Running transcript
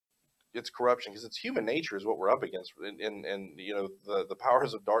it's corruption, because it's human nature is what we're up against, and the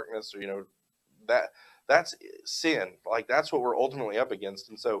powers of darkness, or that that's sin. Like, that's what we're ultimately up against.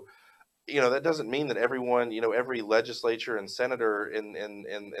 And so, that doesn't mean that everyone, every legislature and senator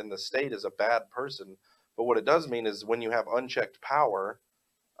in the state is a bad person. But what it does mean is, when you have unchecked power,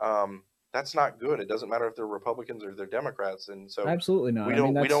 um, that's not good. It doesn't matter if they're Republicans or they're Democrats. And so Absolutely not. we I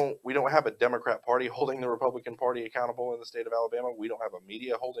mean, don't we that's don't we don't have a Democrat Party holding the Republican Party accountable in the state of Alabama. We don't have a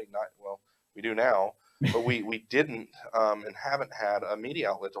media holding, not well, we do now, but we didn't, and haven't had a media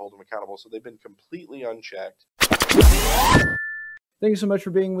outlet to hold them accountable. So they've been completely unchecked. Thank you so much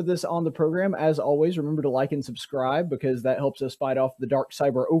for being with us on the program. As always, remember to like and subscribe, because that helps us fight off the dark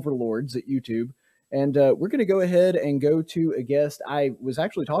cyber overlords at YouTube. And we're going to go ahead and go to a guest. I was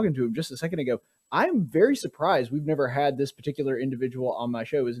actually talking to him just a second ago. I'm very surprised we've never had this particular individual on my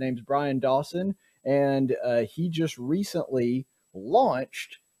show. His name's Bryan Dawson, and he just recently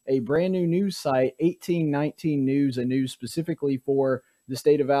launched a brand new news site, 1819 News, a news specifically for the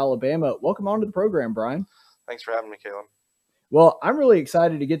state of Alabama. Welcome on to the program, Bryan. Thanks for having me, Caleb. Well, I'm really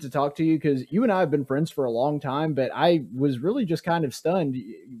excited to get to talk to you, because you and I have been friends for a long time, but I was really just kind of stunned.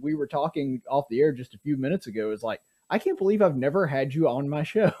 We were talking off the air just a few minutes ago. It's like, I can't believe I've never had you on my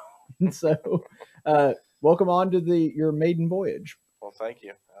show. And so, welcome on to your maiden voyage. Well, thank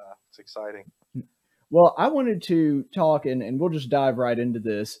you. It's exciting. Well, I wanted to talk, and we'll just dive right into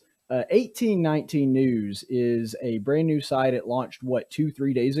this. 1819 News is a brand new site. It launched, what,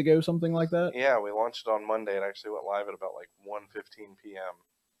 2-3 days ago, something like that? Yeah, we launched it on Monday. It actually went live at about like 1:15 p.m.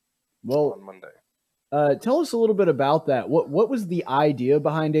 Well, on Monday. Tell us a little bit about that. What was the idea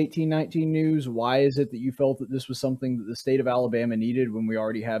behind 1819 News? Why is it that you felt that this was something that the state of Alabama needed when we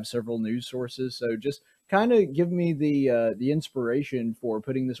already have several news sources? So just kind of give me the inspiration for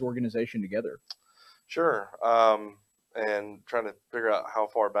putting this organization together. Sure. And trying to figure out how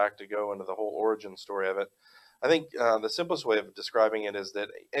far back to go into the whole origin story of it. I think the simplest way of describing it is that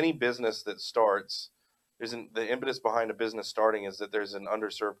any business that starts, the impetus behind a business starting is that there's an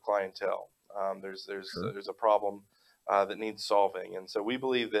underserved clientele. There's Sure. a problem that needs solving, and so we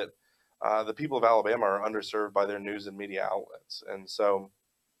believe that the people of Alabama are underserved by their news and media outlets, and so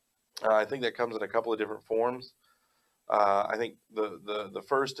I think that comes in a couple of different forms. I think the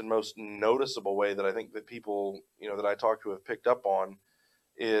first and most noticeable way that I think that people, that I talk to have picked up on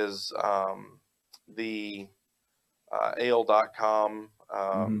is the AL.com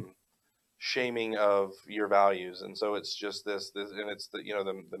Mm-hmm. shaming of your values. And so it's just this, and it's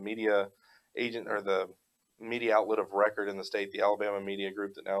the media agent, or the media outlet of record in the state, the Alabama Media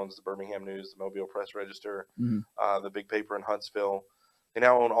Group, that now owns the Birmingham News, the Mobile Press Register, Mm-hmm. the big paper in Huntsville. They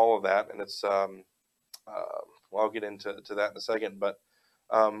now own all of that, and it's well, I'll get into that in a second, but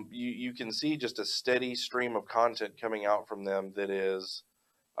you can see just a steady stream of content coming out from them that is,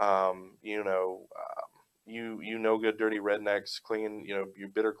 you no good dirty rednecks clinging, you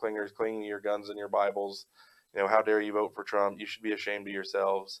bitter clingers clinging to your guns and your Bibles. How dare you vote for Trump? You should be ashamed of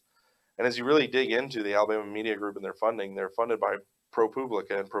yourselves. And as you really dig into the Alabama Media Group and their funding, they're funded by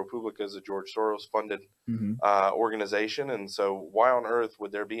ProPublica, and ProPublica is a George Soros funded Mm-hmm. organization. And so why on earth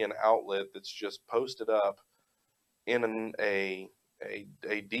would there be an outlet that's just posted up in a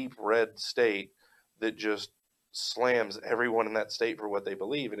deep red state that just slams everyone in that state for what they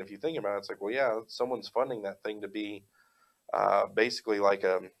believe? And if you think about it, it's like, well, yeah, someone's funding that thing to be basically like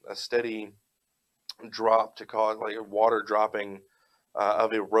a steady drop, to cause like a water dropping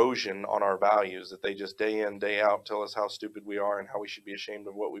of erosion on our values, that they just day in, day out tell us how stupid we are and how we should be ashamed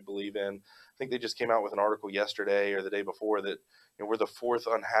of what we believe in. I think they just came out with an article yesterday or the day before that we're the fourth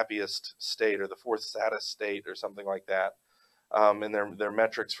unhappiest state, or the fourth saddest state, or something like that. And their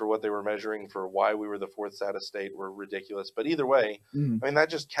metrics for what they were measuring for why we were the fourth saddest state were ridiculous. But either way, Mm-hmm. I mean, that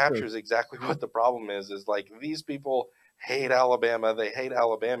just Sure. captures exactly what the problem is like, these people hate Alabama, they hate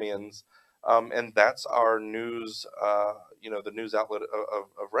Alabamians, and that's our news, the news outlet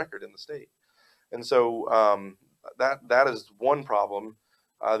of record in the state. And so that is one problem.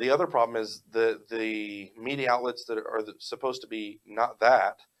 The other problem is the media outlets that are supposed to be not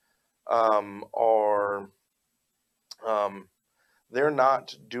that, are they're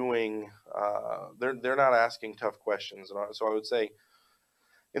not doing they're not asking tough questions. And so I would say,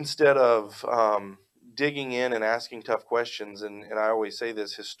 instead of digging in and asking tough questions, and I always say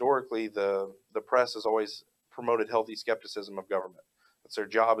this, historically the press has always promoted healthy skepticism of government. That's their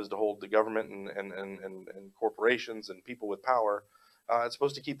job, is to hold the government and corporations and people with power. It's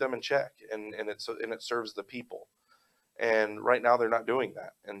supposed to keep them in check, and it serves the people. And right now they're not doing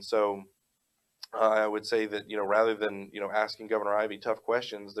that. And so I would say that, rather than, asking Governor Ivey tough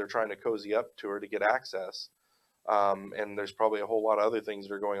questions, they're trying to cozy up to her to get access. And there's probably a whole lot of other things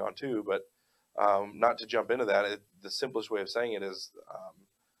that are going on too. But not to jump into that, the simplest way of saying it is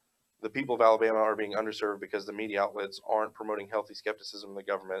the people of Alabama are being underserved because the media outlets aren't promoting healthy skepticism of the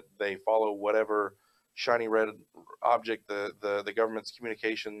government. They follow whatever shiny red object the government's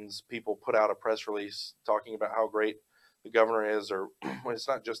communications people put out a press release talking about how great the governor is, or well, it's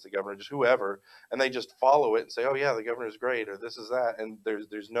not just the governor, just whoever, and they just follow it and say, oh yeah, the governor is great, or this is that, and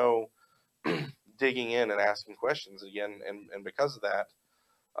there's no digging in and asking questions again, and because of that,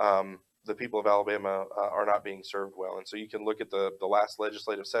 the people of Alabama are not being served well. And so you can look at the last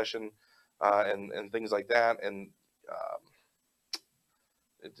legislative session and things like that. And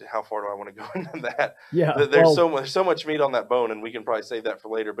how far do I want to go into that? Yeah, There's so much meat on that bone, and we can probably save that for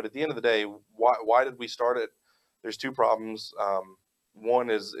later. But at the end of the day, why did we start it? There's two problems. One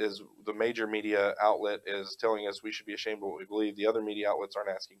is the major media outlet is telling us we should be ashamed of what we believe. The other media outlets aren't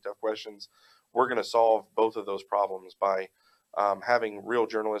asking tough questions. We're going to solve both of those problems by having real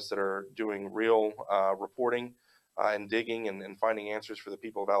journalists that are doing real reporting and digging and finding answers for the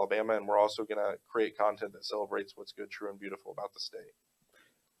people of Alabama. And we're also going to create content that celebrates what's good, true, and beautiful about the state.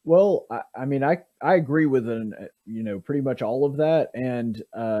 well, I mean, I agree with pretty much all of that, and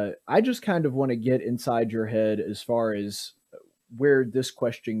I just kind of want to get inside your head as far as where this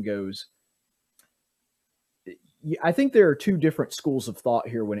question goes. I think there are two different schools of thought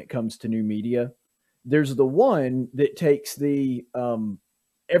here when it comes to new media. There's the one that takes the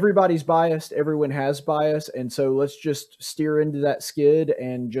everybody's biased, everyone has bias, and so let's just steer into that skid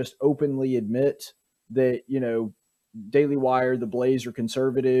and just openly admit that Daily Wire, The Blaze are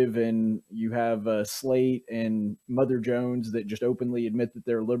conservative, and you have Slate and Mother Jones that just openly admit that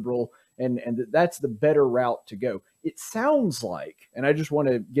they're liberal, and that's the better route to go. It sounds like, and I just want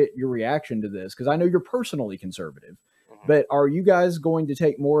to get your reaction to this because I know you're personally conservative, but are you guys going to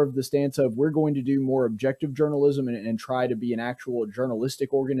take more of the stance of we're going to do more objective journalism and try to be an actual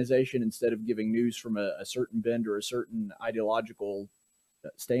journalistic organization instead of giving news from a certain bend or a certain ideological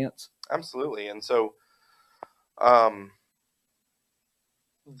stance? Absolutely. And so um,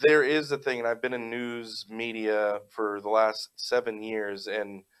 there is a thing, and I've been in news media for the last 7 years,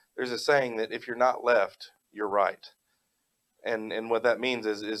 and there's a saying that if you're not left, you're right. And what that means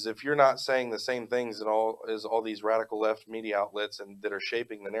is if you're not saying the same things as all these radical left media outlets and that are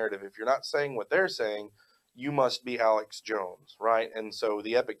shaping the narrative, if you're not saying what they're saying, you must be Alex Jones, right? And so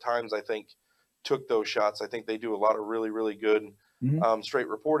the Epic Times, I think, took those shots. I think they do a lot of really, really good Mm-hmm. straight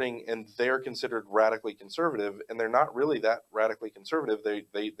reporting, and they're considered radically conservative, and they're not really that radically conservative.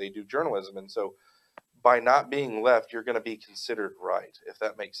 They do journalism, and so by not being left, you're going to be considered right, if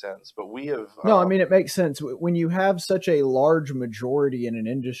that makes sense. But we have No, I mean, it makes sense. When you have such a large majority in an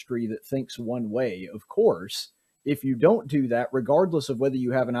industry that thinks one way, of course, if you don't do that, regardless of whether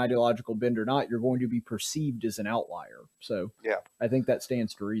you have an ideological bend or not, you're going to be perceived as an outlier. So yeah. I think that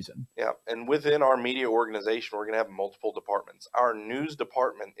stands to reason. Yeah, and within our media organization, we're going to have multiple departments. Our news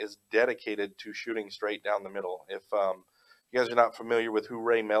department is dedicated to shooting straight down the middle. If you guys are not familiar with who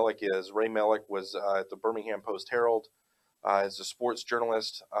Ray Mellick is, Ray Mellick was at the Birmingham Post Herald as a sports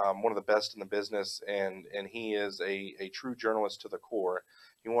journalist, one of the best in the business, and he is a true journalist to the core.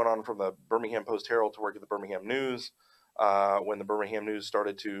 He went on from the Birmingham Post Herald to work at the Birmingham News. When the Birmingham News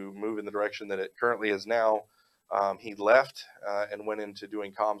started to move in the direction that it currently is now, he left and went into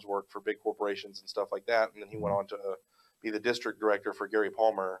doing comms work for big corporations and stuff like that. And then he went on to be the district director for Gary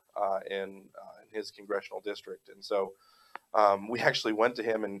Palmer in his congressional district. And so we actually went to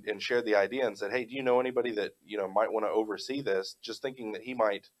him and shared the idea and said, hey, do you know anybody that, might want to oversee this? Just thinking that he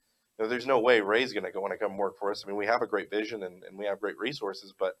might, there's no way Ray's going to want to come work for us. I mean, we have a great vision and we have great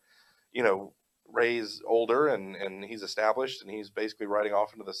resources, but, Ray's older and he's established and he's basically riding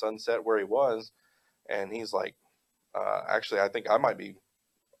off into the sunset where he was. And he's like, actually, I think I might be,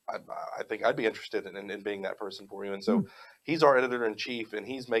 I think I'd be interested in being that person for you. And so he's our editor in chief, and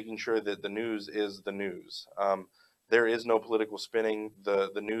he's making sure that the news is the news. There is no political spinning.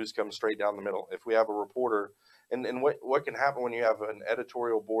 The news comes straight down the middle. If we have a reporter, and what can happen when you have an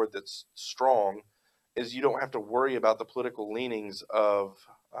editorial board that's strong is you don't have to worry about the political leanings of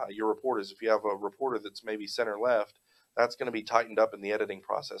your reporters. If you have a reporter that's maybe center left, that's going to be tightened up in the editing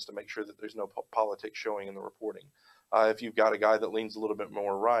process to make sure that there's no politics showing in the reporting. If you've got a guy that leans a little bit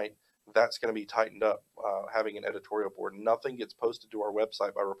more right, that's going to be tightened up, having an editorial board. Nothing gets posted to our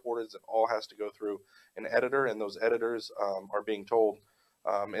website by reporters. It all has to go through an editor, and those editors are being told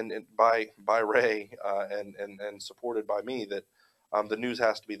and by Ray and supported by me that the news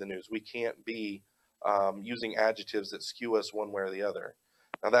has to be the news. We can't be using adjectives that skew us one way or the other.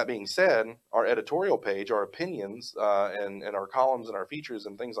 Now, that being said, our editorial page, our opinions, and our columns and our features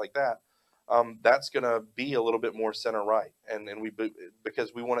and things like that, that's going to be a little bit more center right, and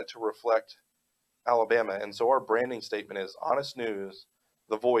because we want it to reflect Alabama. And so our branding statement is honest news,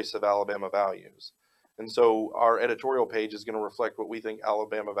 the voice of Alabama values. And so our editorial page is going to reflect what we think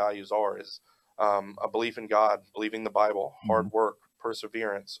Alabama values are: is a belief in God, believing the Bible, hard work,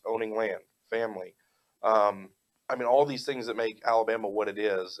 perseverance, owning land, family. I mean, all these things that make Alabama what it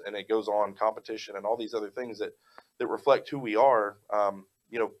is, and it goes on, competition and all these other things that reflect who we are,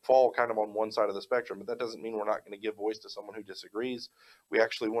 fall kind of on one side of the spectrum. But that doesn't mean we're not going to give voice to someone who disagrees. We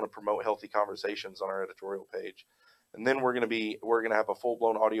actually want to promote healthy conversations on our editorial page. And then we're going to have a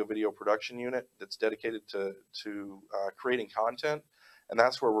full-blown audio video production unit that's dedicated to creating content. And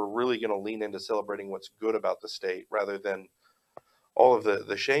that's where we're really going to lean into celebrating what's good about the state rather than all of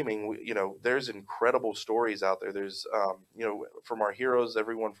the shaming. There's incredible stories out there. There's from our heroes,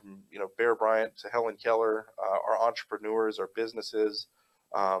 everyone from Bear Bryant to Helen Keller, our entrepreneurs, our businesses,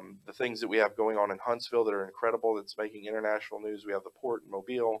 the things that we have going on in Huntsville that are incredible, that's making international news. We have the port in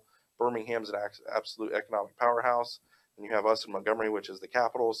Mobile. Birmingham's an absolute economic powerhouse, and you have us in Montgomery, which is the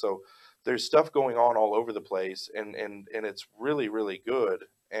capital. So there's stuff going on all over the place, and it's really, really good.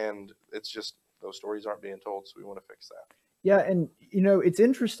 And it's just those stories aren't being told, so we want to fix that. Yeah, and it's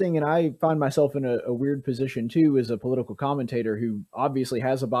interesting, and I find myself in a weird position too as a political commentator who obviously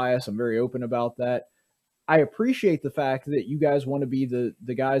has a bias. I'm very open about that. I appreciate the fact that you guys want to be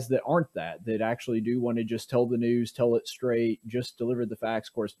the guys that aren't that actually do want to just tell the news, tell it straight, just deliver the facts.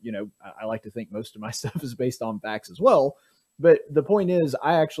 Of course, I like to think most of my stuff is based on facts as well. But the point is,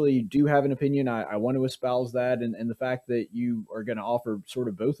 I actually do have an opinion. I want to espouse that. And the fact that you are going to offer sort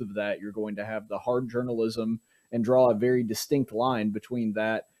of both of that, you're going to have the hard journalism and draw a very distinct line between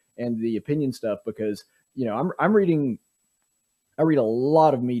that and the opinion stuff, because, I'm reading, I read a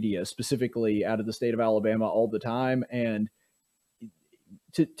lot of media specifically out of the state of Alabama all the time. And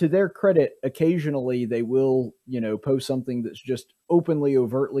to their credit, occasionally they will, post something that's just openly,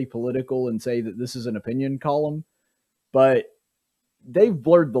 overtly political and say that this is an opinion column. But they've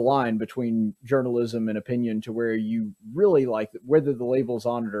blurred the line between journalism and opinion to where you really, like, whether the label's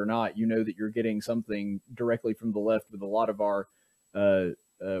on it or not, that you're getting something directly from the left with a lot of our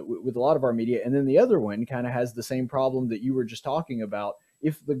media. And then the other one kind of has the same problem that you were just talking about.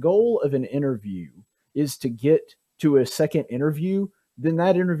 If the goal of an interview is to get to a second interview, then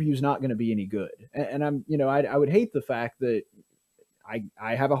that interview is not going to be any good. And I would hate the fact that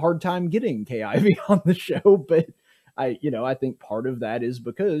I have a hard time getting KIV on the show, but I think part of that is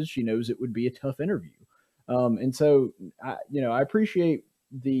because she knows it would be a tough interview. And so, I appreciate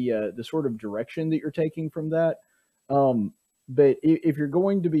the sort of direction that you're taking from that. But if you're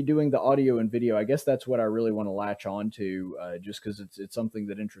going to be doing the audio and video, I guess that's what I really want to latch on to, just because it's something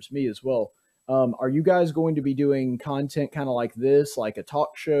that interests me as well. Are you guys going to be doing content kind of like this, like a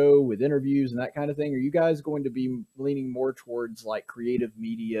talk show with interviews and that kind of thing? Are you guys going to be leaning more towards like creative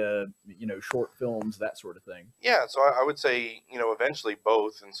media, short films, that sort of thing? Yeah, so I would say, eventually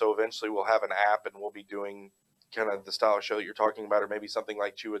both. And so eventually we'll have an app and we'll be doing kind of the style of show that you're talking about, or maybe something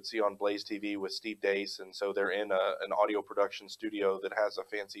like you would see on Blaze TV with Steve Dace. And so they're in an audio production studio that has a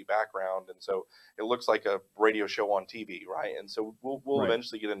fancy background. And so it looks like a radio show on TV, right? And so we'll Right.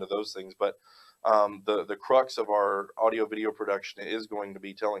 eventually get into those things. But the crux of our audio video production is going to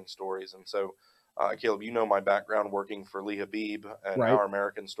be telling stories. And so, Caleb, my background working for Lee Habib and Right. Our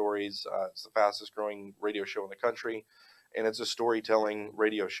American Stories. It's the fastest growing radio show in the country, and it's a storytelling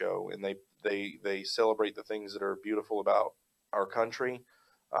radio show. And they celebrate the things that are beautiful about our country.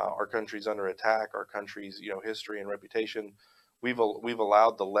 Our country's under attack. Our country's history and reputation. We've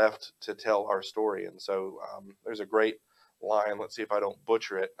allowed the left to tell our story, and so there's a great line, let's see if I don't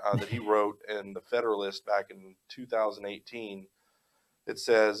butcher it, that he wrote in the Federalist back in 2018. It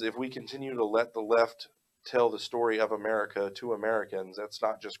says, if we continue to let the left tell the story of America to Americans, that's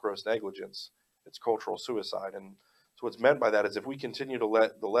not just gross negligence, it's cultural suicide. And so what's meant by that is if we continue to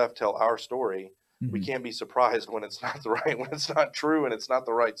let the left tell our story, we can't be surprised when it's not when it's not true and it's not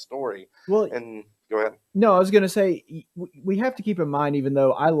the right story. Well, and go ahead. No, I was going to say, we have to keep in mind, even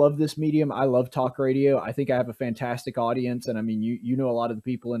though I love this medium, I love talk radio. I think I have a fantastic audience. And I mean, you know a lot of the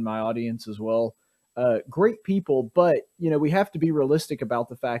people in my audience as well. Great people, but we have to be realistic about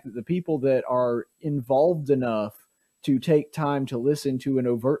the fact that the people that are involved enough to take time to listen to an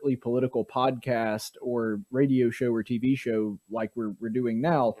overtly political podcast or radio show or TV show like we're doing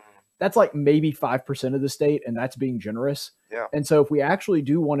now, that's like maybe 5% of the state, and that's being generous. Yeah. And so if we actually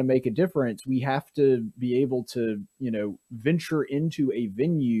do want to make a difference, we have to be able to, venture into a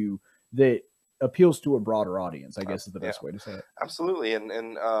venue that appeals to a broader audience, I guess is the best way to say it. Absolutely.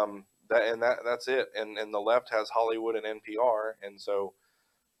 That's it. And the left has Hollywood and NPR. And so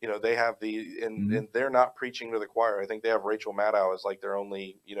you know, they have and they're not preaching to the choir. I think they have Rachel Maddow as like their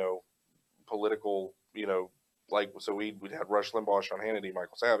only, you know, political, you know, like, so we'd had Rush Limbaugh, Sean Hannity,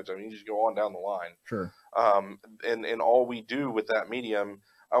 Michael Savage. I mean, you just go on down the line. Sure. And all we do with that medium,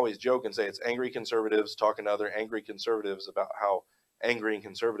 I always joke and say it's angry conservatives talking to other angry conservatives about how angry and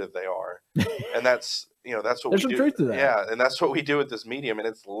conservative they are. And that's, you know, that's what There's we some do. truth to that. Yeah. And that's what we do with this medium. And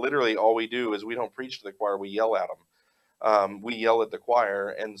it's literally all we do is we don't preach to the choir. We yell at them. We yell at the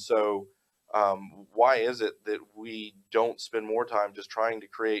choir. And so, why is it that we don't spend more time just trying to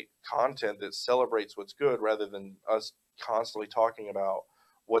create content that celebrates what's good rather than us constantly talking about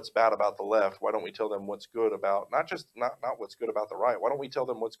what's bad about the left? Why don't we tell them what's good about not what's good about the right? Why don't we tell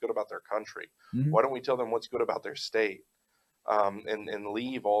them what's good about their country? Why don't we tell them what's good about their state? And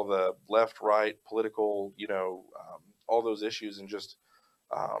leave all the left, right, political, you know, all those issues and just,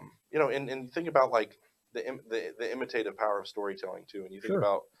 you know, and think about like the imitative power of storytelling too. And you think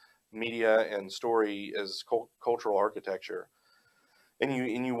about media and story as cultural architecture. And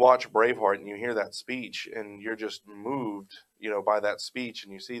you watch Braveheart and you hear that speech and you're just moved, you know, by that speech,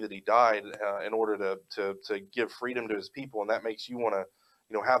 and you see that he died in order to give freedom to his people, and that makes you want to,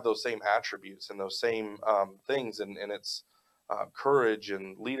 you know, have those same attributes and those same things, and it's courage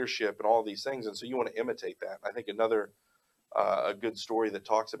and leadership and all these things, and so you want to imitate that. I think another a good story that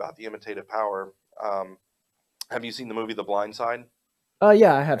talks about the imitative power. Have you seen the movie The Blind Side?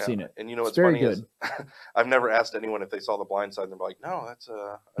 Yeah, I have seen it. And you know it's what's very funny good. is I've never asked anyone if they saw The Blind Side, and they're like, "No, that's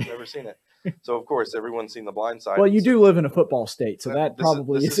I've never seen it." So of course everyone's seen The Blind Side. Well, you do live in a football state, so that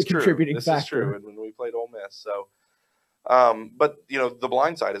probably is a contributing this factor. This is true, and when we played Ole Miss, so. But you know, The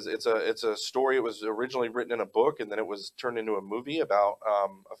Blind Side is it's a story. It was originally written in a book, and then it was turned into a movie about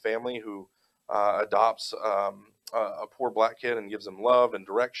a family who adopts a poor black kid and gives him love and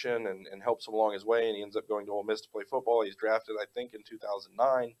direction and helps him along his way. And he ends up going to Ole Miss to play football. He's drafted, I think, in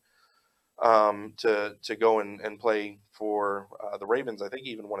 2009 to go and play for the Ravens. I think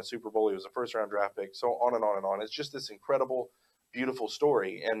he even won a Super Bowl. He was a first round draft pick. So on and on and on. It's just this incredible, beautiful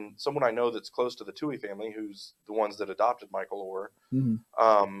story. And someone I know that's close to the Toohey family, who's the ones that adopted Michael Orr,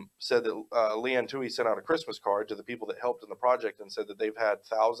 said that Leanne Toohey sent out a Christmas card to the people that helped in the project and said that they've had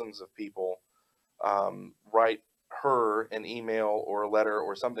thousands of people write her an email or a letter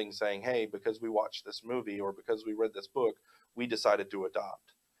or something saying, hey, because we watched this movie or because we read this book, we decided to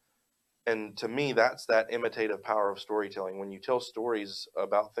adopt. And to me, that's that imitative power of storytelling. When you tell stories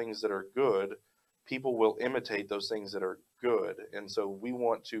about things that are good, people will imitate those things that are good. And so we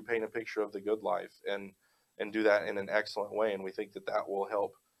want to paint a picture of the good life and do that in an excellent way. And we think that that will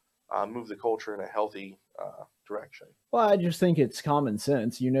help move the culture in a healthy direction. Well, I just think it's common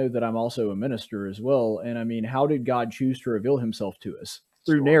sense. You know that I'm also a minister as well. And I mean, how did God choose to reveal himself to us?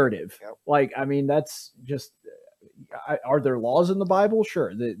 Through narrative. Yep. Like, I mean, that's just, are there laws in the Bible?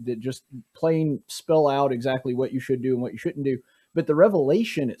 Sure. That just plain spell out exactly what you should do and what you shouldn't do. But the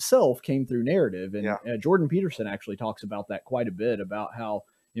revelation itself came through narrative. And Jordan Peterson actually talks about that quite a bit, about how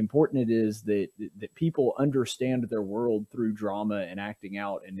important it is that people understand their world through drama and acting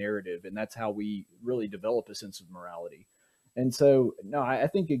out and narrative. And that's how we really develop a sense of morality. And so, no, I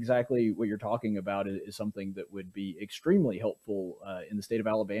think exactly what you're talking about is something that would be extremely helpful in the state of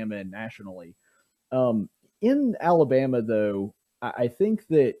Alabama and nationally. In Alabama, though, I think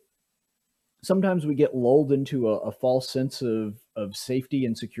that sometimes we get lulled into a false sense of safety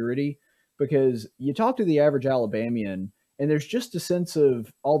and security, because you talk to the average Alabamian and there's just a sense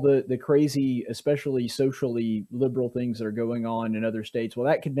of all the crazy, especially socially liberal things that are going on in other states. Well,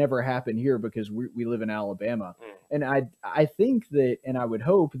 that could never happen here because we live in Alabama. And I think that, and I would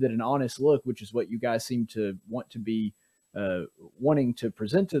hope that an honest look, which is what you guys seem to want to be wanting to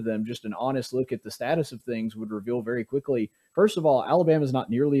present to them, just an honest look at the status of things would reveal very quickly. First of all, Alabama is not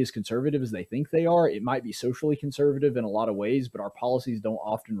nearly as conservative as they think they are. It might be socially conservative in a lot of ways, but our policies don't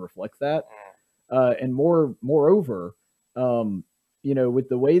often reflect that. And moreover, you know, with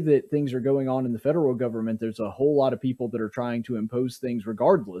the way that things are going on in the federal government, there's a whole lot of people that are trying to impose things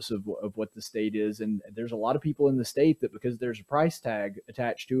regardless of what the state is. And there's a lot of people in the state that, because there's a price tag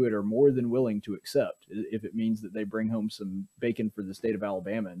attached to it, are more than willing to accept if it means that they bring home some bacon for the state of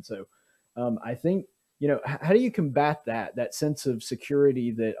Alabama. And so I think, you know, how do you combat that sense of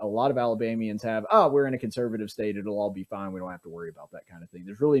security that a lot of Alabamians have? Oh, we're in a conservative state. It'll all be fine. We don't have to worry about that kind of thing.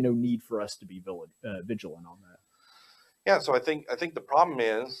 There's really no need for us to be vigilant on that. Yeah, so I think the problem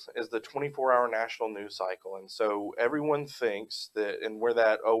is the 24-hour national news cycle. And so everyone thinks that, and where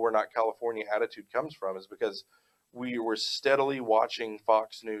that, oh, we're not California attitude comes from, is because we were steadily watching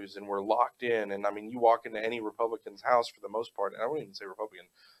Fox News and we're locked in. And I mean, you walk into any Republican's house for the most part, and I wouldn't even say Republican,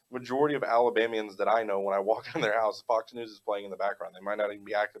 majority of Alabamians that I know, when I walk in their house, Fox News is playing in the background. They might not even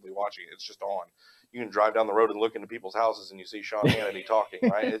be actively watching it. It's just on. You can drive down the road and look into people's houses and you see Sean Hannity talking,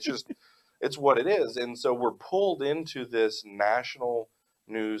 right? It's what it is. And so we're pulled into this national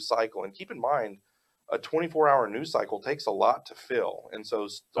news cycle. And keep in mind, a 24-hour news cycle takes a lot to fill. And so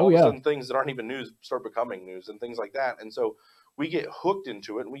all of a sudden things that aren't even news start becoming news and things like that. And so we get hooked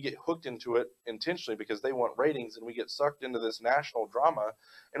into it, and we get hooked into it intentionally because they want ratings, and we get sucked into this national drama,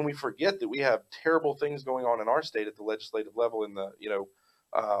 and we forget that we have terrible things going on in our state at the legislative level, in the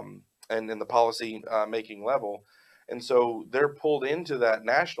and in the policy making level. And so they're pulled into that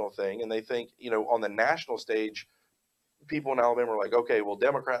national thing, and they think, on the national stage, people in Alabama are like, okay, well,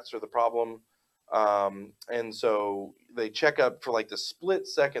 Democrats are the problem. And so they check up for like the split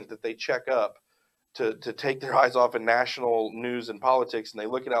second that they check up to take their eyes off of national news and politics, and they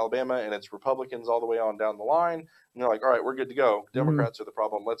look at Alabama and it's Republicans all the way on down the line, and they're like, all right, we're good to go. Democrats are the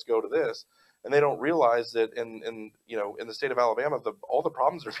problem. Let's go to this. And they don't realize that in the state of Alabama, all the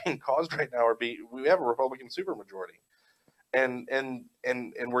problems that are being caused right now we have a Republican supermajority. And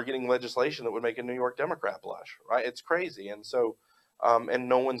we're getting legislation that would make a New York Democrat blush, right? It's crazy. And so and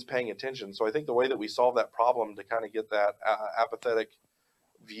no one's paying attention. So I think the way that we solve that problem to kind of get that apathetic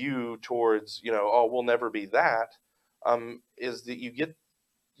view towards, oh, we'll never be that, is that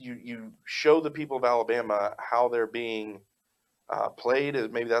you show the people of Alabama how they're being played,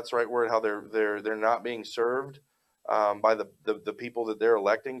 maybe that's the right word, how they're not being served by the people that they're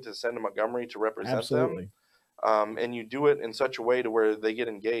electing to send to Montgomery to represent them. And you do it in such a way to where they get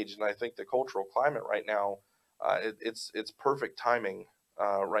engaged. And I think the cultural climate right now, it's perfect timing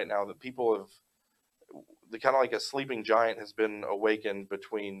right now that people have, the kind of like a sleeping giant has been awakened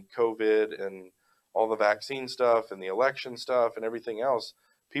between COVID and all the vaccine stuff and the election stuff and everything else.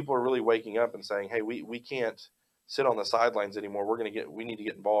 People are really waking up and saying, hey, we can't sit on the sidelines anymore. We need to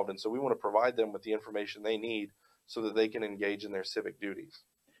get involved. And so we want to provide them with the information they need so that they can engage in their civic duties.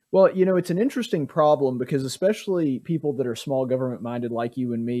 Well, it's an interesting problem because especially people that are small government minded like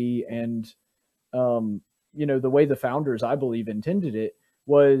you and me, and, the way the founders, I believe, intended it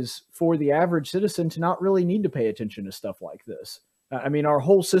was for the average citizen to not really need to pay attention to stuff like this. I mean, our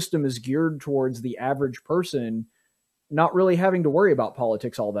whole system is geared towards the average person not really having to worry about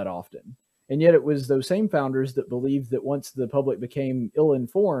politics all that often. And yet it was those same founders that believed that once the public became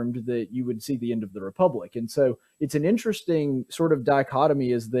ill-informed, that you would see the end of the republic. And so it's an interesting sort of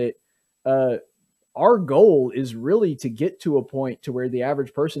dichotomy, is that our goal is really to get to a point to where the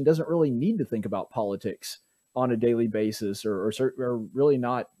average person doesn't really need to think about politics on a daily basis, or really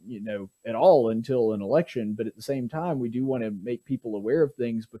not, at all until an election. But at the same time, we do want to make people aware of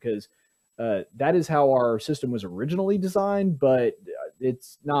things because that is how our system was originally designed, but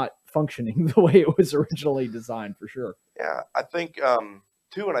it's not functioning the way it was originally designed, for sure. Yeah, I think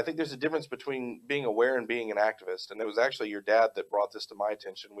too, and I think there's a difference between being aware and being an activist. And it was actually your dad that brought this to my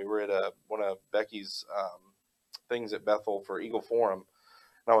attention. We were at one of Becky's things at Bethel for Eagle Forum,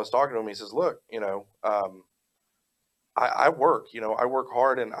 and I was talking to him. He says, look, I work, I work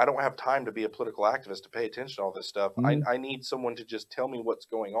hard, and I don't have time to be a political activist to pay attention to all this stuff. I need someone to just tell me what's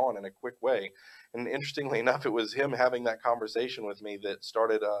going on in a quick way. And interestingly enough, it was him having that conversation with me that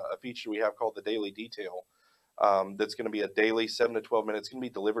started a feature we have called the Daily Detail. That's going to be a daily 7 to 12 minutes. It's going to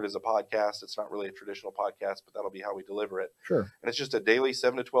be delivered as a podcast. It's not really a traditional podcast, but that'll be how we deliver it. Sure. And it's just a daily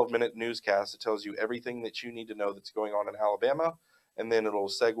 7 to 12 minute newscast that tells you everything that you need to know that's going on in Alabama. And then it'll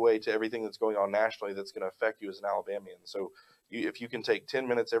segue to everything that's going on nationally that's going to affect you as an Alabamian. So if you can take 10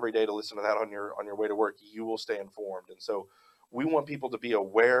 minutes every day to listen to that on your way to work, you will stay informed. And so we want people to be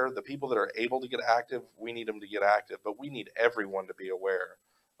aware. The people that are able to get active, we need them to get active. But we need everyone to be aware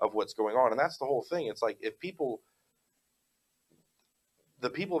of what's going on. And that's the whole thing. It's like the people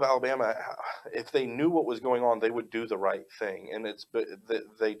of Alabama, if they knew what was going on, they would do the right thing. And but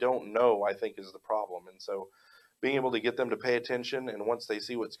they don't know, I think, is the problem. And so being able to get them to pay attention, and once they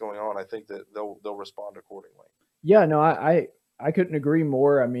see what's going on, I think that they'll respond accordingly. Yeah, no, I couldn't agree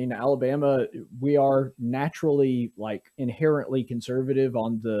more. I mean, Alabama, we are naturally, like, inherently conservative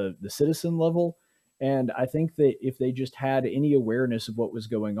on the citizen level. And I think that if they just had any awareness of what was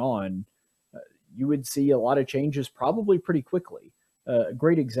going on, you would see a lot of changes probably pretty quickly. A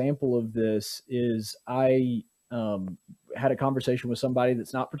great example of this is I had a conversation with somebody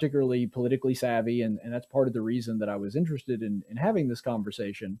that's not particularly politically savvy, and that's part of the reason that I was interested in having this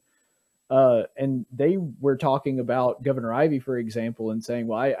conversation. And they were talking about Governor Ivey, for example, and saying,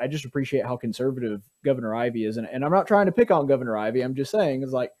 well, I just appreciate how conservative Governor Ivey is. And I'm not trying to pick on Governor Ivey. I'm just saying,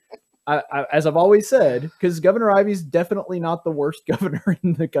 it's like, as I've always said, because Governor Ivey's definitely not the worst governor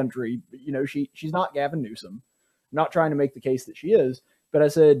in the country. She's not Gavin Newsom. I'm not trying to make the case that she is, But I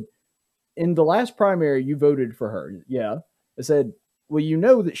said, in the last primary, you voted for her. Yeah. I said, well, you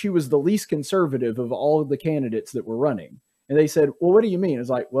know that she was the least conservative of all of the candidates that were running. And they said, well, what do you mean? It's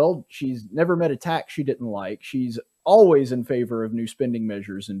like, well, she's never met a tax she didn't like. She's always in favor of new spending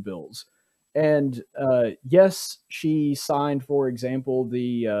measures and bills. And yes, she signed, for example,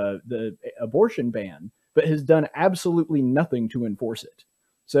 the abortion ban, but has done absolutely nothing to enforce it.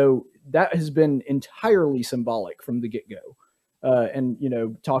 So that has been entirely symbolic from the get go. And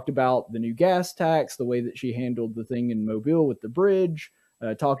talked about the new gas tax, the way that she handled the thing in Mobile with the bridge,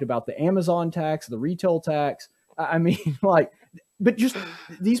 talked about the Amazon tax, the retail tax. I mean, like, but just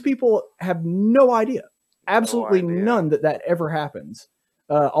these people have no idea, absolutely none that ever happens.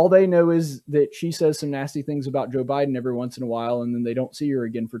 All they know is that she says some nasty things about Joe Biden every once in a while, and then they don't see her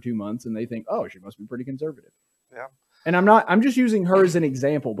again for 2 months, and they think, oh, she must be pretty conservative. Yeah. And I'm just using her as an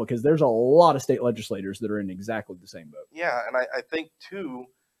example because there's a lot of state legislators that are in exactly the same boat. Yeah, and I think too,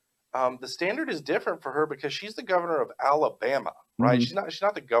 the standard is different for her because she's the governor of Alabama, right? Mm-hmm. She's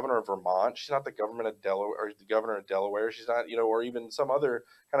not the governor of Vermont. She's not the governor of Delaware, or the governor of Delaware. She's not, or even some other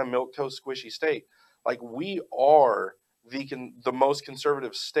kind of milk toast squishy state. Like, we are the most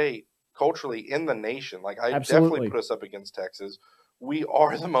conservative state culturally in the nation. Like, I definitely put us up against Texas. We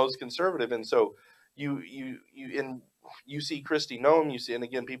are the most conservative, and so you see Kristi Noem, you see, and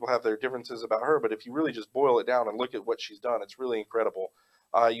again, people have their differences about her, but if you really just boil it down and look at what she's done, it's really incredible.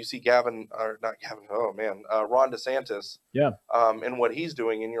 You see Ron DeSantis, and what he's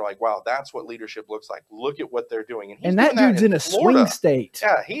doing, and you're like, wow, that's what leadership looks like. Look at what they're doing, and that dude's in a swing state.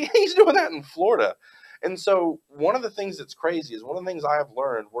 Yeah, he's doing that in Florida. And so one of the things that's crazy is, one of the things I have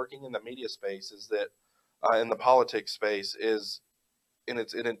learned working in the media space is that, in the politics space is, and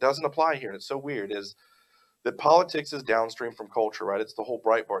it doesn't apply here, and it's so weird, is that politics is downstream from culture, right? It's the whole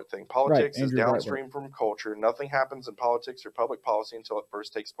Breitbart thing. Politics is downstream from culture. Nothing happens in politics or public policy until it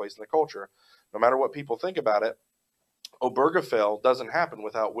first takes place in the culture. No matter what people think about it, Obergefell doesn't happen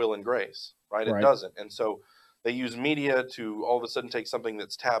without will and grace, right? It doesn't. And so they use media to all of a sudden take something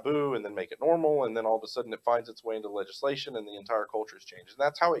that's taboo and then make it normal, and then all of a sudden it finds its way into legislation and the entire culture is changed. And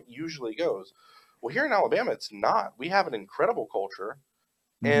that's how it usually goes. Well, here in Alabama, it's not. We have an incredible culture,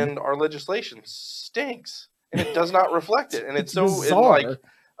 and our legislation stinks, and it does not reflect it. And it's so bizarre.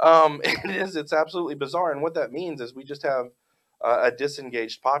 It's absolutely bizarre. And what that means is we just have a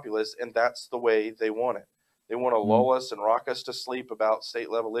disengaged populace, and that's the way they want it. They want to lull us and rock us to sleep about state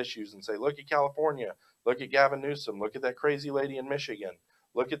level issues and say, look at California, look at Gavin Newsom, look at that crazy lady in Michigan,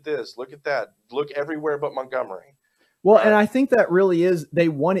 look at this, look at that, look everywhere but Montgomery. Well, and I think that really is, they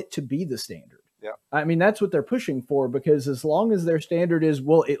want it to be the standard. Yeah. I mean, that's what they're pushing for, because as long as their standard is,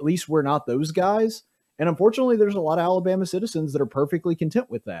 well, at least we're not those guys. And unfortunately, there's a lot of Alabama citizens that are perfectly content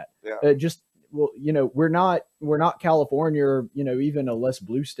with that. Yeah. We're not California, or, even a less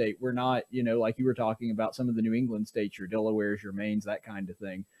blue state. We're not, like you were talking about some of the New England states, your Delawares, your Maines, that kind of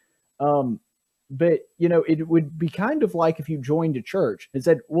thing. But, it would be kind of like if you joined a church and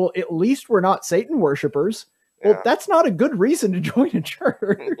said, well, at least we're not Satan worshipers. Yeah. Well, that's not a good reason to join a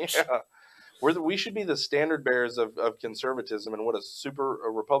church. Yeah. We should be the standard bearers of conservatism, and what a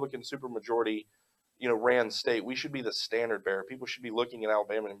Republican supermajority, ran state. We should be the standard bearer. People should be looking at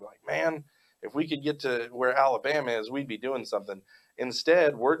Alabama and be like, man, if we could get to where Alabama is, we'd be doing something.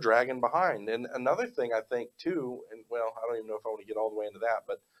 Instead, we're dragging behind. And another thing I think too, and well, I don't even know if I want to get all the way into that,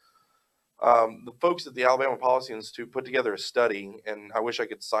 but the folks at the Alabama Policy Institute put together a study, and I wish I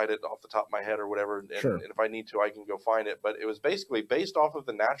could cite it off the top of my head or whatever. And, Sure. and if I need to, I can go find it. But it was basically based off of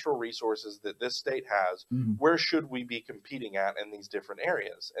the natural resources that this state has. Where should we be competing at in these different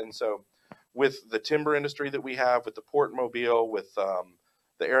areas? And so with the timber industry that we have, with the Port in Mobile, with the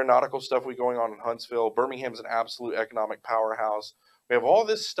aeronautical stuff going on in Huntsville, Birmingham's an absolute economic powerhouse. We have all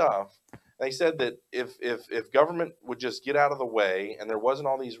this stuff. They said that if government would just get out of the way, and there wasn't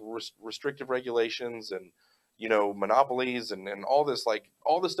all these restrictive regulations and monopolies and all this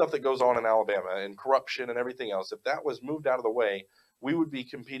stuff that goes on in Alabama, and corruption and everything else, if that was moved out of the way, we would be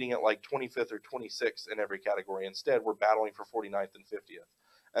competing at like 25th or 26th in every category. Instead, we're battling for 49th and 50th,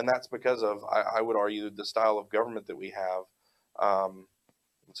 and that's because of, I would argue, the style of government that we have.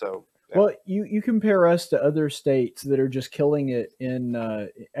 So. Yeah. Well, you compare us to other states that are just killing it in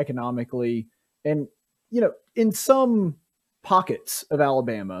economically, and in some pockets of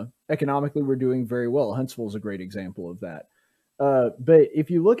Alabama, economically we're doing very well. Huntsville is a great example of that. But if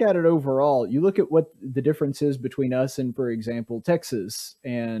you look at it overall, you look at what the difference is between us and, for example, Texas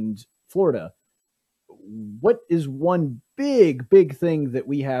and Florida. What is one big thing that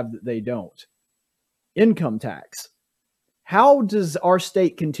we have that they don't? Income tax. how does our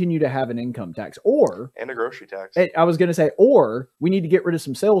state continue to have an income tax? Or, and a grocery tax. I was going to say, or we need to get rid of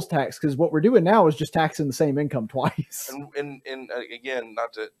some sales tax, because what we're doing now is just taxing the same income twice. And again,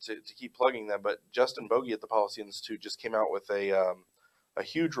 not to keep plugging them, but Justin Bogey at the Policy Institute just came out with a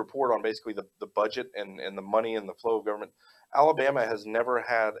huge report on basically the budget and the money and the flow of government. Alabama has never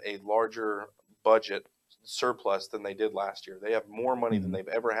had a larger budget surplus than they did last year. They have more money than they've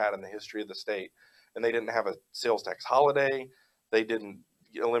ever had in the history of the state, and they didn't have a sales tax holiday. They didn't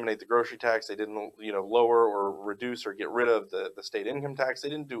eliminate the grocery tax. They didn't lower or reduce or get rid of the state income tax. They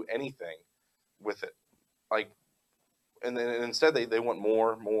didn't do anything with it. Like, and then instead they want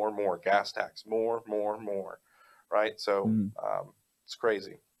more gas tax, more, right? So it's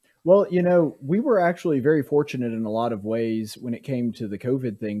crazy. Well, we were actually very fortunate in a lot of ways when it came to the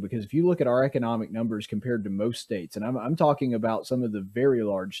COVID thing, because if you look at our economic numbers compared to most states, and I'm talking about some of the very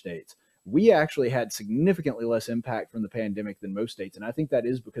large states, we actually had significantly less impact from the pandemic than most states. And I think that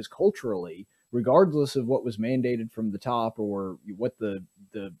is because culturally, regardless of what was mandated from the top or what the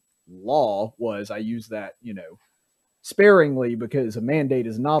law was, I use that, sparingly, because a mandate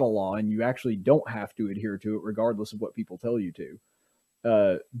is not a law and you actually don't have to adhere to it regardless of what people tell you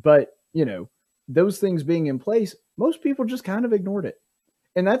to. But those things being in place, most people just kind of ignored it.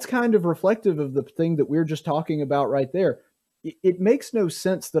 And that's kind of reflective of the thing that we're just talking about right there. It makes no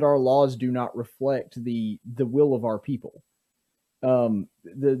sense that our laws do not reflect the will of our people.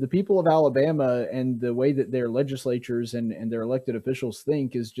 The people of Alabama and the way that their legislatures and their elected officials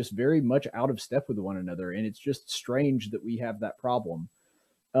think is just very much out of step with one another. And it's just strange that we have that problem.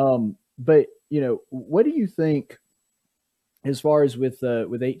 But what do you think, as far as with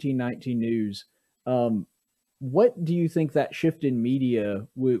 1819 News, what do you think that shift in media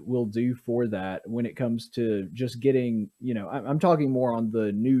will do for that when it comes to just getting, I'm talking more on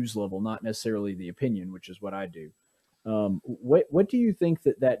the news level, not necessarily the opinion, which is what I do. What do you think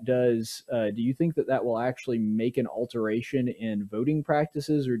that does? Do you think that will actually make an alteration in voting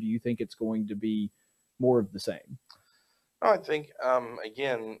practices, or do you think it's going to be more of the same? I think,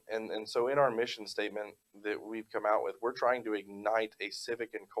 again, and so in our mission statement that we've come out with, we're trying to ignite a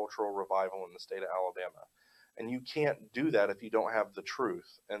civic and cultural revival in the state of Alabama. And you can't do that if you don't have the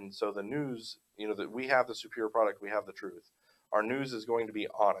truth. And so the news, that we have the superior product, we have the truth. Our news is going to be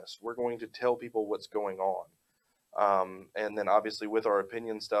honest. We're going to tell people what's going on. And then obviously with our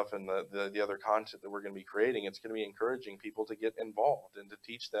opinion stuff and the other content that we're going to be creating, it's going to be encouraging people to get involved and to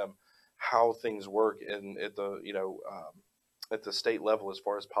teach them how things work at the state level as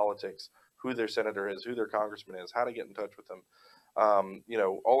far as politics, who their senator is, who their congressman is, how to get in touch with them,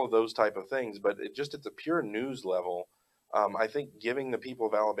 all of those type of things. But at the pure news level, I think giving the people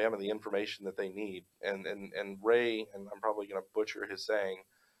of Alabama the information that they need, and Ray, and I'm probably going to butcher his saying,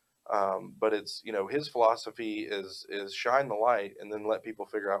 but it's, his philosophy is shine the light and then let people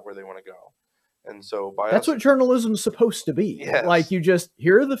figure out where they want to go. And so that's what journalism's supposed to be. Yes. Like, you just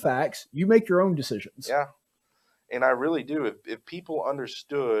hear the facts, you make your own decisions. Yeah. And I really do. If people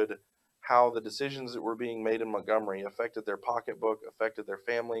understood how the decisions that were being made in Montgomery affected their pocketbook, affected their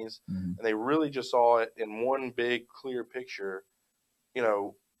families, and they really just saw it in one big clear picture,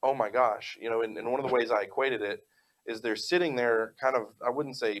 oh my gosh, and one of the ways I equated it is they're sitting there kind of, I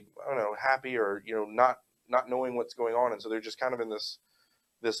wouldn't say, happy or, not knowing what's going on. And so they're just kind of in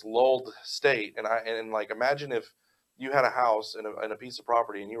this lulled state. And like, imagine if you had a house and a piece of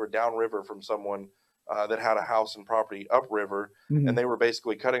property and you were downriver from someone that had a house and property upriver, and they were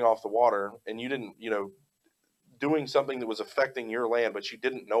basically cutting off the water, and you didn't, doing something that was affecting your land, but you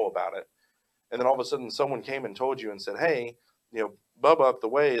didn't know about it. And then all of a sudden someone came and told you and said, hey, Bubba up the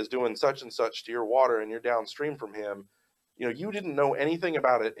way is doing such and such to your water and you're downstream from him. You didn't know anything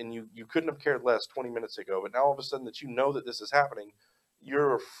about it, and you couldn't have cared less 20 minutes ago. But now all of a sudden that that this is happening,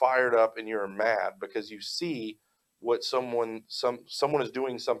 you're fired up and you're mad because you see what someone is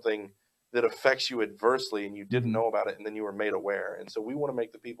doing something that affects you adversely and you didn't know about it, and then you were made aware. And so we want to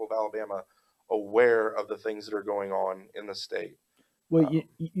make the people of Alabama aware of the things that are going on in the state. Well,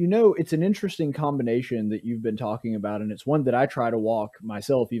 it's an interesting combination that you've been talking about, and it's one that I try to walk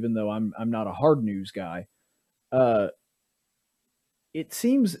myself, even though I'm not a hard news guy. It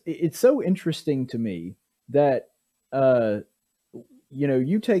seems it's so interesting to me that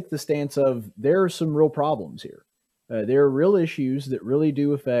you take the stance of there are some real problems here. There are real issues that really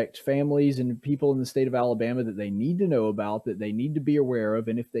do affect families and people in the state of Alabama that they need to know about, that they need to be aware of,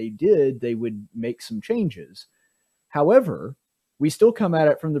 and if they did, they would make some changes. However, we still come at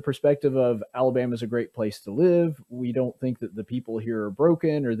it from the perspective of Alabama's a great place to live. We don't think that the people here are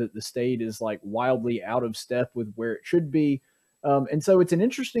broken or that the state is like wildly out of step with where it should be. And so it's an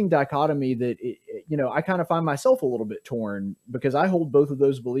interesting dichotomy that, I kind of find myself a little bit torn because I hold both of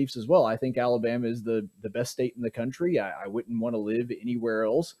those beliefs as well. I think Alabama is the best state in the country. I wouldn't want to live anywhere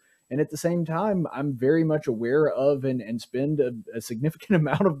else. And at the same time, I'm very much aware of and spend a significant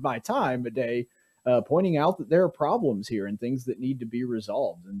amount of my time a day pointing out that there are problems here and things that need to be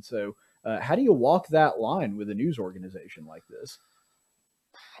resolved. And so, how do you walk that line with a news organization like this?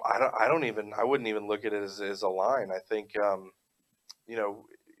 I wouldn't even look at it as a line. I think, you know,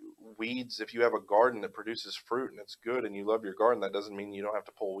 weeds, if you have a garden that produces fruit and it's good and you love your garden, that doesn't mean you don't have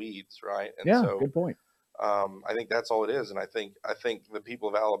to pull weeds, right? And Yeah, so, good point. I think that's all it is. And I think the people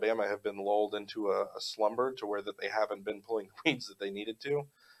of Alabama have been lulled into a slumber to where that they haven't been pulling the weeds that they needed to.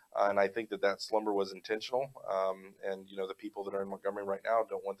 And I think that slumber was intentional. And the people that are in Montgomery right now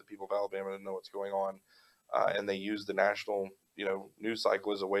don't want the people of Alabama to know what's going on, and they use the national news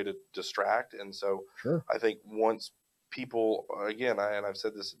cycle as a way to distract. And so Sure. I think once people, again, and I've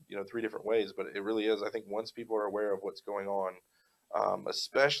said this three different ways, but it really is. I think once people are aware of what's going on,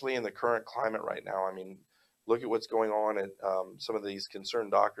 especially in the current climate right now. I mean, look at what's going on at some of these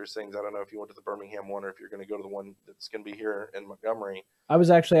concerned doctors things. I don't know if you went to the Birmingham one or if you're going to go to the one that's going to be here in Montgomery. I was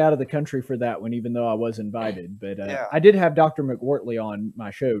actually out of the country for that one, even though I was invited. But Yeah, I did have Dr. McWortley on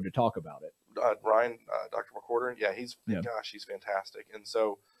my show to talk about it. Ryan, Dr. McWhorter, yeah, Yeah. he's fantastic. And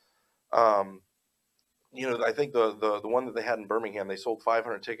so, um, I think the one that they had in Birmingham, they sold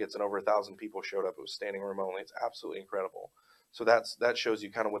 500 tickets and over 1,000 people showed up. It was standing room only. It's absolutely incredible. So that shows you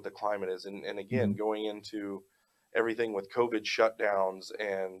kind of what the climate is. And again, Mhm. going into everything with COVID shutdowns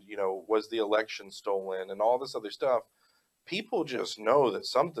and was the election stolen and all this other stuff, people just know that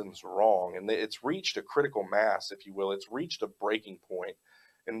something's wrong, and it's reached a critical mass, if you will. It's reached a breaking point,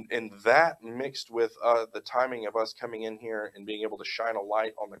 and that mixed with the timing of us coming in here and being able to shine a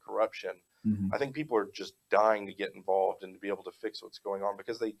light on the corruption. Mhm. I think people are just dying to get involved and to be able to fix what's going on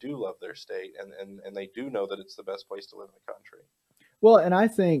because they do love their state, and they do know that it's the best place to live in the country. Well, and I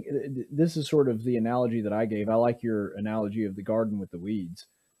think this is sort of the analogy that I gave. I like your analogy of the garden with the weeds.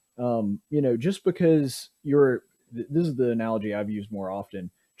 Just because this is the analogy I've used more often.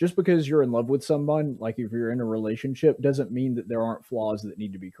 Just because you're in love with someone, like if you're in a relationship, doesn't mean that there aren't flaws that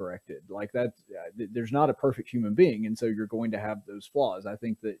need to be corrected. Like that, there's not a perfect human being, and so you're going to have those flaws. I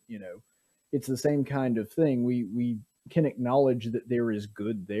think that it's the same kind of thing. We can acknowledge that there is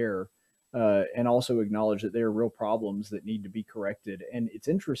good there, and also acknowledge that there are real problems that need to be corrected. And it's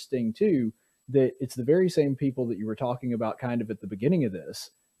interesting too that it's the very same people that you were talking about kind of at the beginning of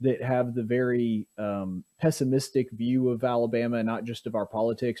this that have the very pessimistic view of Alabama, not just of our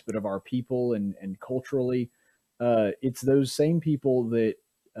politics, but of our people and culturally. It's those same people that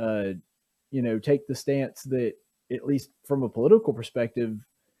take the stance that, at least from a political perspective,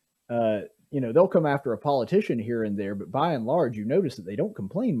 they'll come after a politician here and there, but by and large, you notice that they don't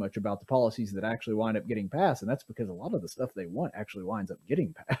complain much about the policies that actually wind up getting passed, and that's because a lot of the stuff they want actually winds up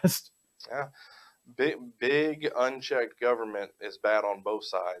getting passed. Yeah, big unchecked government is bad on both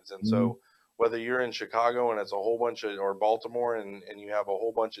sides, and Mhm. so whether you're in Chicago and it's a whole bunch of, or Baltimore and you have a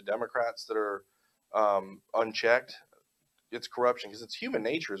whole bunch of Democrats that are unchecked, it's corruption because it's human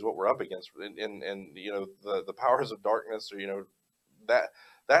nature is what we're up against, and the powers of darkness, or that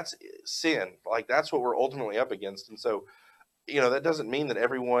that's sin. Like that's what we're ultimately up against, and so that doesn't mean that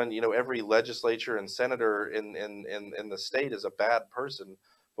everyone, every legislature and senator in the state is a bad person.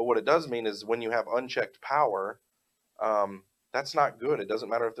 But what it does mean is when you have unchecked power, um, that's not good. It doesn't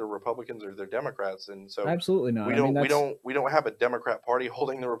matter if they're Republicans or they're Democrats. And so Absolutely not. we I mean, don't we that's don't we don't have a Democrat Party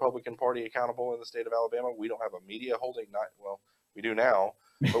holding the Republican Party accountable in the state of Alabama. We don't have a media holding, not well, we do now,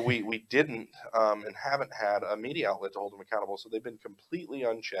 but we didn't, and haven't had a media outlet to hold them accountable. So they've been completely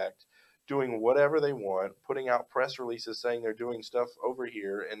unchecked, doing whatever they want, putting out press releases saying they're doing stuff over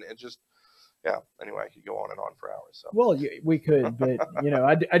here, and it just, yeah. Anyway, I could go on and on for hours. So well, we could, but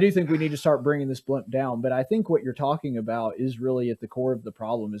I do think we need to start bringing this blimp down. But I think what you're talking about is really at the core of the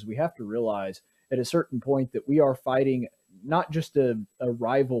problem. Is we have to realize at a certain point that we are fighting not just a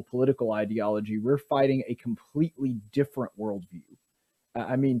rival political ideology, we're fighting a completely different worldview.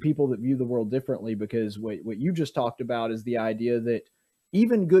 I mean, people that view the world differently, because what you just talked about is the idea that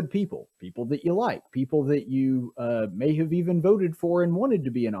even good people, people that you like, people that you may have even voted for and wanted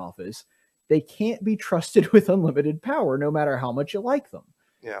to be in office, they can't be trusted with unlimited power, no matter how much you like them.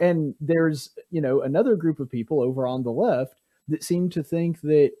 yeah, And there's, another group of people over on the left that seem to think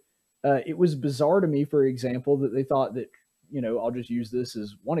that it was bizarre to me, for example, that they thought that, I'll just use this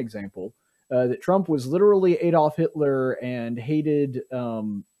as one example, that Trump was literally Adolf Hitler and hated,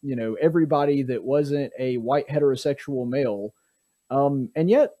 everybody that wasn't a white heterosexual male. And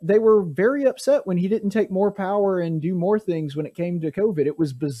yet they were very upset when he didn't take more power and do more things when it came to COVID. It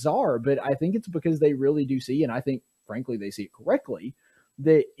was bizarre, but I think it's because they really do see, and I think, frankly, they see it correctly,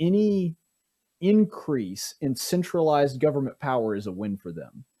 that any increase in centralized government power is a win for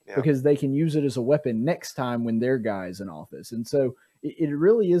them because they can use it as a weapon next time when their guy's in office. And so it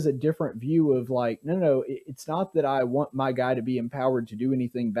really is a different view of like, no, it's not that I want my guy to be empowered to do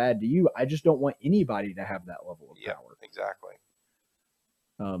anything bad to you. I just don't want anybody to have that level of power. Exactly.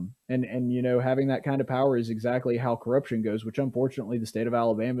 And you know, having that kind of power is exactly how corruption goes, which unfortunately the state of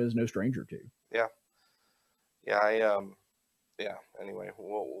Alabama is no stranger to. Anyway,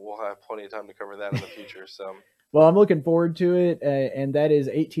 we'll have plenty of time to cover that in the future. So, well, I'm looking forward to it, and that is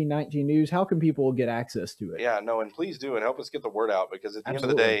 1819 News. How can people get access to it? Yeah, no, and please do, and help us get the word out, because at the end of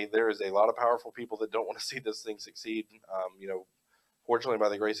the day, there is a lot of powerful people that don't want to see this thing succeed. You know, fortunately, by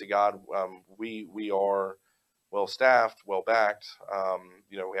the grace of God, we are well staffed, well backed.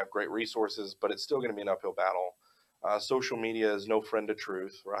 You know, we have great resources, but it's still going to be an uphill battle. Social media is no friend to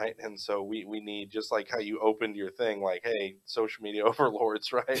truth, right? And so we need, just like how you opened your thing, like, hey, social media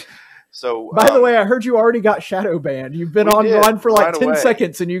overlords, right? So, by the way, I heard you already got shadow banned. You've been online for like 10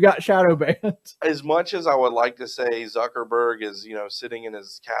 seconds and you got shadow banned. As much as I would like to say Zuckerberg is, you know, sitting in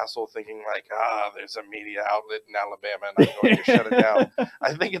his castle thinking like, there's a media outlet in Alabama and I'm going to shut it down.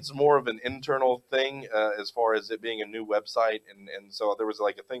 I think it's more of an internal thing as far as it being a new website. And so there was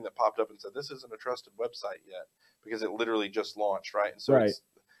like a thing that popped up and said, this isn't a trusted website yet, because it literally just launched, right? And so I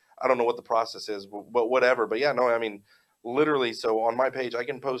don't know what the process is, but whatever. But yeah, no, I mean, literally, so on my page, I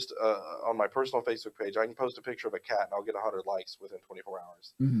can post on my personal Facebook page, I can post a picture of a cat and I'll get 100 likes within 24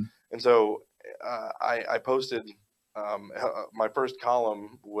 hours. Mm-hmm. And so I posted my first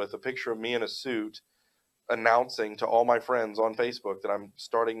column with a picture of me in a suit announcing to all my friends on Facebook that I'm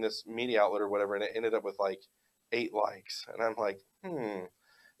starting this media outlet or whatever. And it ended up with like 8 likes. And I'm like,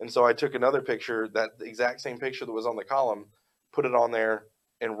 And so I took another picture, that exact same picture that was on the column, put it on there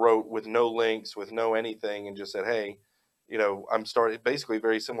and wrote with no links, with no anything, and just said, hey, you know, I'm starting, basically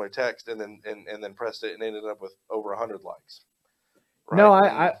very similar text, and then pressed it and ended up with over 100 likes. Right? No,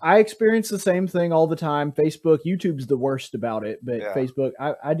 I experience the same thing all the time. Facebook, YouTube's the worst about it, but Facebook,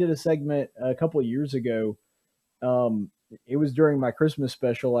 I did a segment a couple of years ago. It was during my Christmas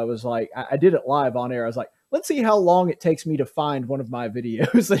special. I was like, I did it live on air. I was like, let's see how long it takes me to find one of my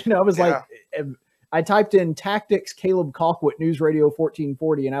videos. And I was like, I typed in tactics, Caleb Colquitt, News Radio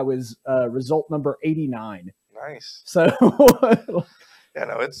 1440, and I was result number 89. Nice. So yeah,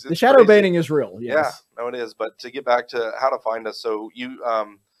 no, it's the shadow banning is real. Yes. Yeah, no, it is. But to get back to how to find us, so you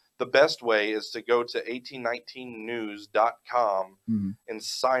the best way is to go to 1819news.com and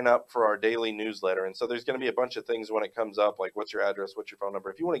sign up for our daily newsletter. And so there's going to be a bunch of things when it comes up, like what's your address, what's your phone number.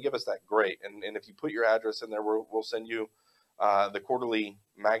 If you want to give us that, great. And if you put your address in there, we'll send you the quarterly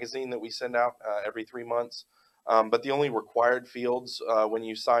magazine that we send out every 3 months. But the only required fields when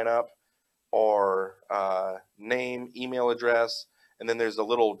you sign up are name, email address, and then there's a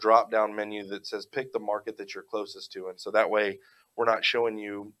little drop-down menu that says pick the market that you're closest to. And so that way we're not showing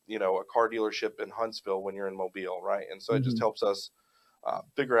you, you know, a car dealership in Huntsville when you're in Mobile, right? And so it just helps us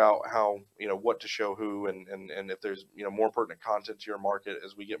figure out how, you know, what to show who, and if there's, you know, more pertinent content to your market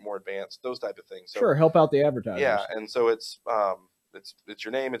as we get more advanced, those type of things. So, sure, help out the advertisers. Yeah, and so it's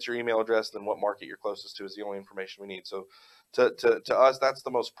your name, it's your email address, then what market you're closest to is the only information we need. So to us, that's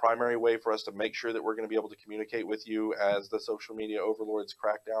the most primary way for us to make sure that we're going to be able to communicate with you as the social media overlords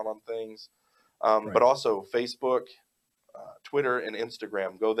crack down on things. But also Facebook, Twitter, and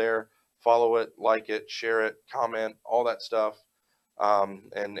Instagram. Go there, follow it, like it, share it, comment, all that stuff,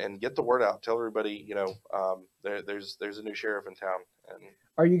 and get the word out. Tell everybody, you know, there's a new sheriff in town. And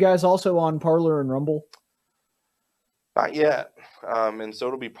are you guys also on Parler and Rumble? Not yet. And so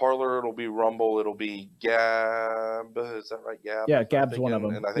it'll be Parler, it'll be Rumble, it'll be Gab. Is that right? Gab? Yeah, Gab's one of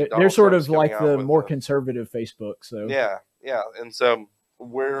them. And I think they're sort of like the more conservative Facebook. So yeah. And so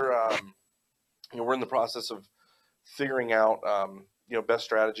we're we're in the process of figuring out you know, best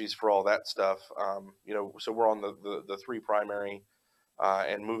strategies for all that stuff. You know, so we're on the 3 primary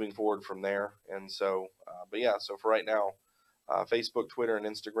and moving forward from there. And so, but yeah, so for right now, Facebook, Twitter, and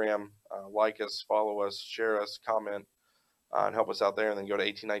Instagram, like us, follow us, share us, comment. And help us out there, and then go to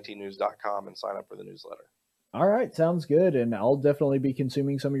 1819news.com and sign up for the newsletter. All right, sounds good. And I'll definitely be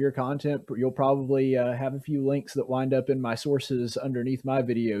consuming some of your content. You'll probably have a few links that wind up in my sources underneath my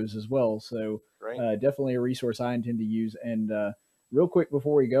videos as well. So definitely a resource I intend to use. And real quick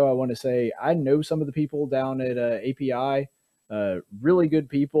before we go, I want to say I know some of the people down at API. Really good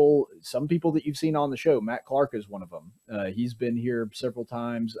people. Some people that you've seen on the show. Matt Clark is one of them. He's been here several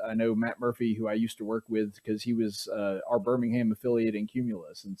times. I know Matt Murphy, who I used to work with because he was our Birmingham affiliate in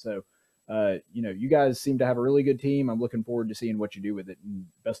Cumulus. And so, you guys seem to have a really good team. I'm looking forward to seeing what you do with it, and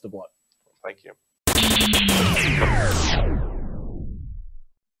best of luck. Thank you.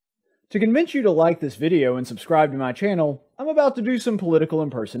 To convince you to like this video and subscribe to my channel, I'm about to do some political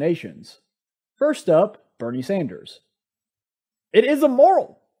impersonations. First up, Bernie Sanders. It is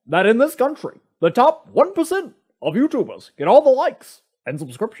immoral that in this country, the top 1% of YouTubers get all the likes and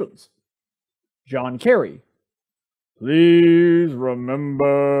subscriptions. John Kerry. Please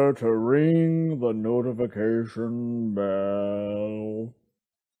remember to ring the notification bell.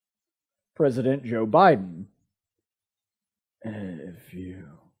 President Joe Biden. If you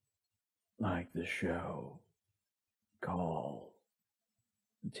like the show, call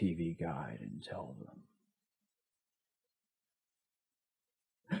the TV Guide and tell them.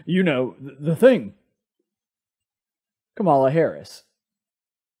 You know, the thing. Kamala Harris.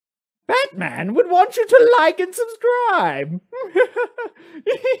 Batman would want you to like and subscribe.